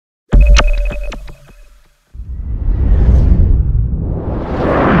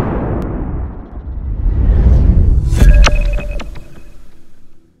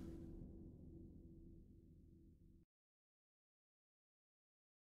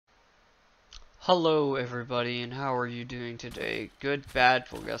Hello everybody, and how are you doing today? Good, bad?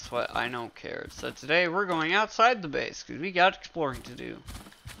 Well, guess what? I don't care. So today we're going outside the base because we got exploring to do.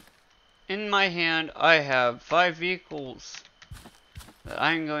 In my hand I have 5 vehicles that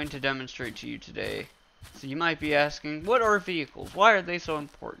I'm going to demonstrate to you today. So you might be asking, what are vehicles? Why are they so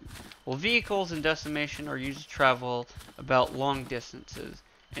important? Well, vehicles in Decimation are used to travel about long distances,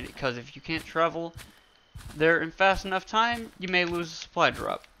 and because if you can't travel there in fast enough time, you may lose a supply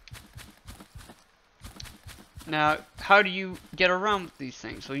drop. Now, how do you get around with these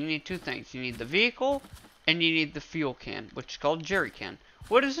things? Well, you need 2 things. You need the vehicle, and you need the fuel can, which is called a jerry can.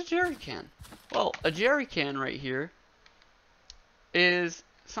 What is a jerry can? Well, a jerry can right here is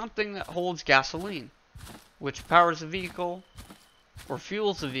something that holds gasoline, which powers a vehicle, or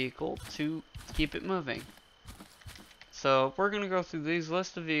fuels a vehicle, to keep it moving. So, we're going to go through these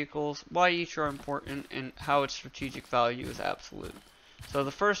list of vehicles, why each are important, and how its strategic value is absolute. So,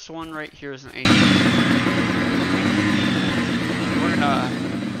 the first one right here is an 8.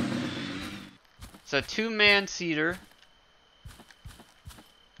 It's a 2-man seater.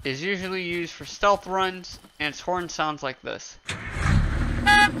 Is usually used for stealth runs, and its horn sounds like this.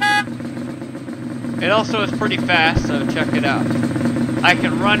 It also is pretty fast, so check it out. I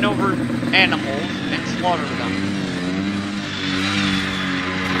can run over animals and slaughter them.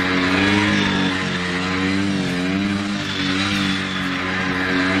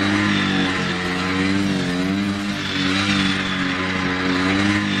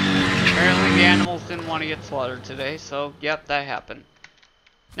 The animals didn't want to get slaughtered today, so yep, that happened.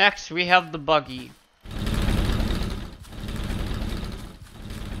 Next, we have the Buggy.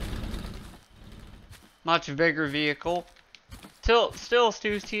 Much bigger vehicle. Still a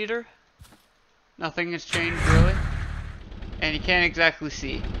two-seater. Nothing has changed really. And you can't exactly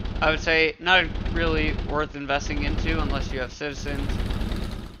see. I would say not really worth investing into unless you have citizens.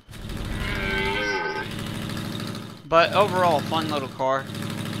 But overall, fun little car. I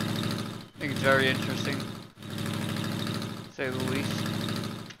think it's very interesting, to say the least.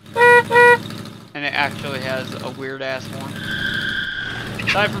 And it actually has a weird ass horn.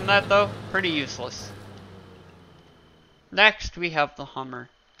 Aside from that though, pretty useless. Next we have the Hummer.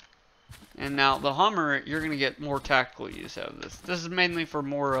 And now the Hummer, you're going to get more tactical use out of this. This is mainly for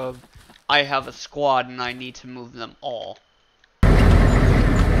more of, I have a squad and I need to move them all.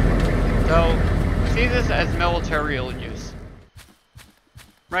 So, see this as military use.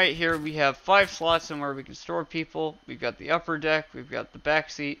 Right here we have 5 slots in where we can store people. We've got the upper deck, we've got the back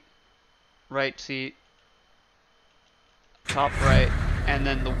seat, right seat, top right, and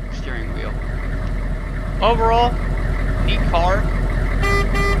then the steering wheel. Overall, neat car.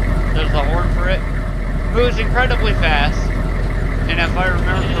 There's a horn for it. Moves incredibly fast. And if I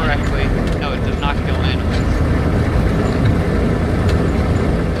remember correctly, no, it does not kill animals.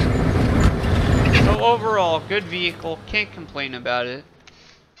 So overall, good vehicle, can't complain about it.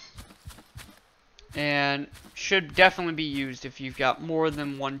 And should definitely be used if you've got more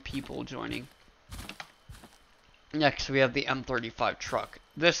than 1 people joining. Next we have the M35 Truck.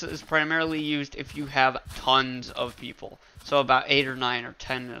 This is primarily used if you have tons of people. So about 8 or 9 or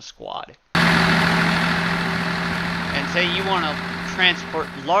 10 in a squad. And say you want to transport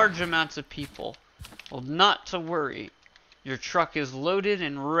large amounts of people. Well, not to worry. Your truck is loaded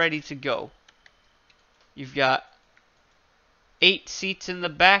and ready to go. You've got 8 seats in the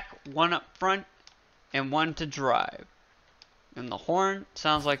back, 1 up front, and 1 to drive. And the horn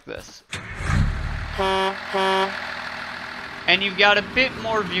sounds like this. And you've got a bit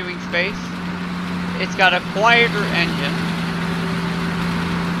more viewing space. It's got a quieter engine.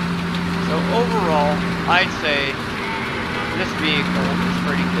 So overall, I'd say this vehicle is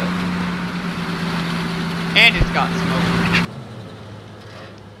pretty good. And it's got smoke.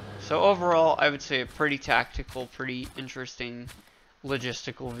 So overall, I would say a pretty tactical, pretty interesting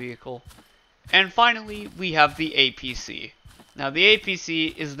logistical vehicle. And finally, we have the APC. Now, the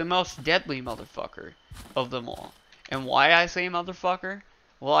APC is the most deadly motherfucker of them all. And why I say motherfucker?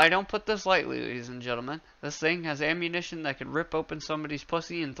 Well, I don't put this lightly, ladies and gentlemen. This thing has ammunition that can rip open somebody's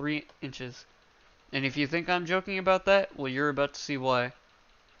pussy in 3 inches. And if you think I'm joking about that, well, you're about to see why.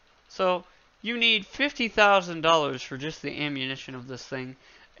 So, you need $50,000 for just the ammunition of this thing.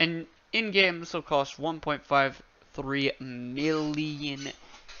 And in-game, this will cost 1.53 million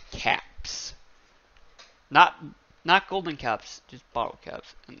caps. Not golden caps, just bottle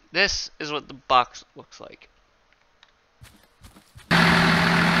caps. And this is what the box looks like.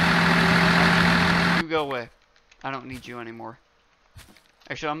 You go away. I don't need you anymore.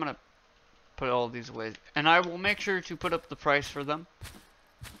 Actually, I'm gonna put all of these away. And I will make sure to put up the price for them.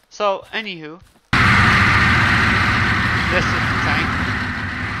 So, anywho. This is the tank.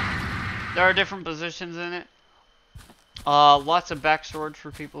 There are different positions in it. Lots of back storage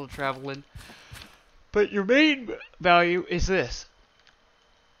for people to travel in. But your main value is this.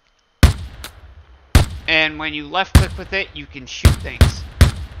 And when you left click with it, you can shoot things.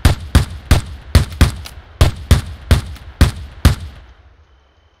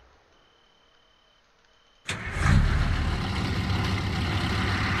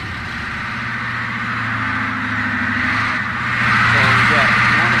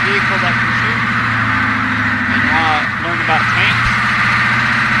 Vehicle that can shoot, and you want to learn about tanks,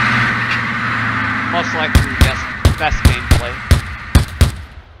 most likely best gameplay.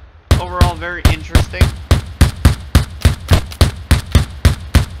 Overall, very interesting.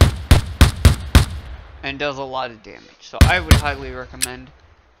 And does a lot of damage. So I would highly recommend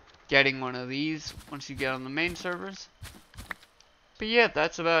getting one of these once you get on the main servers. But yeah,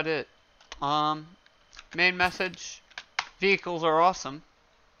 that's about it. Main message, vehicles are awesome.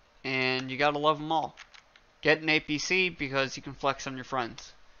 And you gotta love them all. Get an APC because you can flex on your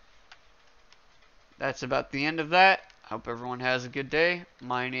friends. That's about the end of that. Hope everyone has a good day.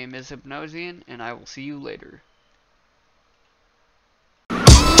 My name is Hypnosian, and I will see you later.